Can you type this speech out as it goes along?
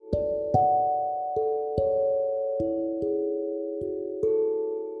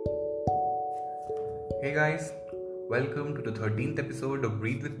Hey guys, welcome to the 13th episode of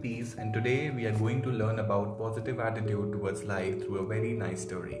Breathe with Peace, and today we are going to learn about positive attitude towards life through a very nice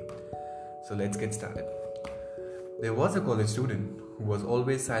story. So let's get started. There was a college student who was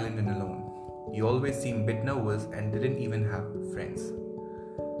always silent and alone. He always seemed a bit nervous and didn't even have friends.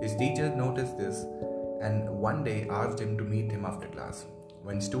 His teacher noticed this and one day asked him to meet him after class.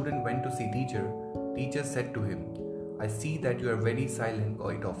 When student went to see teacher said to him, "I see that you are very silent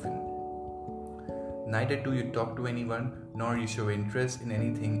quite often. Neither do you talk to anyone, nor you show interest in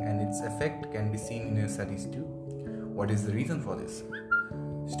anything, and its effect can be seen in your studies too. What is the reason for this?"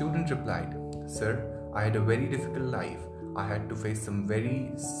 Student replied, "Sir, I had a very difficult life. I had to face some very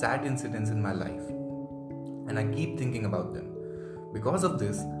sad incidents in my life, and I keep thinking about them. Because of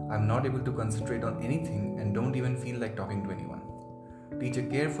this, I am not able to concentrate on anything and don't even feel like talking to anyone." Teacher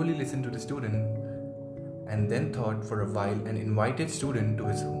carefully listened to the student and then thought for a while and invited student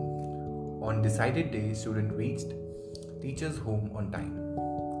to his home. On decided day, student reached teacher's home on time.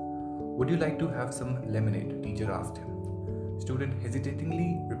 "Would you like to have some lemonade?" teacher asked him. Student hesitatingly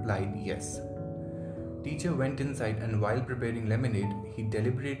replied yes. Teacher went inside and while preparing lemonade, he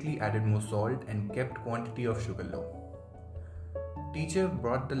deliberately added more salt and kept quantity of sugar low. Teacher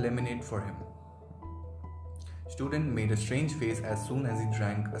brought the lemonade for him. Student made a strange face as soon as he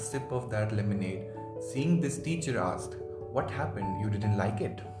drank a sip of that lemonade. Seeing this, teacher asked, "What happened? You didn't like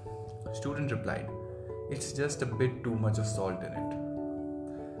it?" Student replied, "It's just a bit too much of salt in it."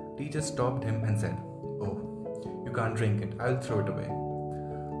 Teacher stopped him and said, "Oh, you can't drink it. I'll throw it away."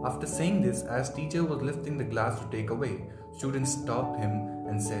 After saying this, as teacher was lifting the glass to take away, student stopped him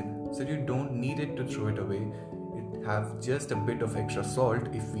and said, "Sir, you don't need it to throw it away. It have just a bit of extra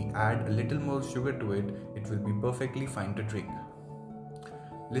salt. If we add a little more sugar to it, it will be perfectly fine to drink."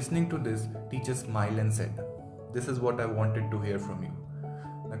 Listening to this, teacher smiled and said, "This is what I wanted to hear from you.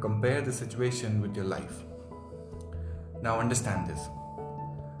 Now compare the situation with your life. Now understand this.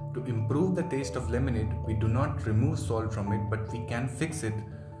 To improve the taste of lemonade, we do not remove salt from it, but we can fix it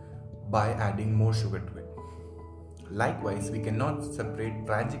by adding more sugar to it. Likewise, we cannot separate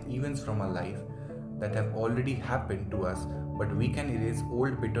tragic events from our life that have already happened to us, but we can erase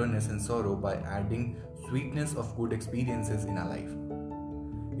old bitterness and sorrow by adding sweetness of good experiences in our life.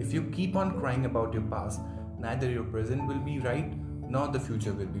 If you keep on crying about your past, neither your present will be right nor the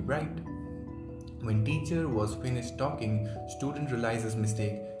future will be bright." When teacher was finished talking, student realized his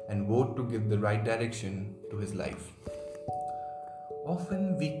mistake and vowed to give the right direction to his life.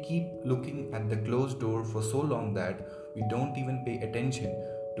 Often we keep looking at the closed door for so long that we don't even pay attention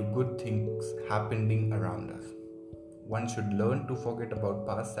to good things happening around us. One should learn to forget about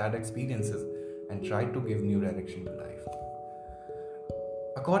past sad experiences and try to give new direction to life.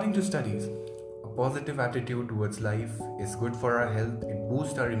 According to studies, a positive attitude towards life is good for our health. It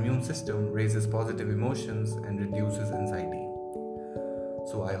boosts our immune system, raises positive emotions, and reduces anxiety.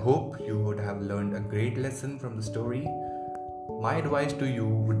 So I hope you would have learned a great lesson from the story. My advice to you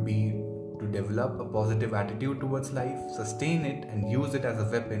would be to develop a positive attitude towards life, sustain it, and use it as a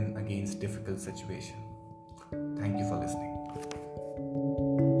weapon against difficult situations. Thank you for listening.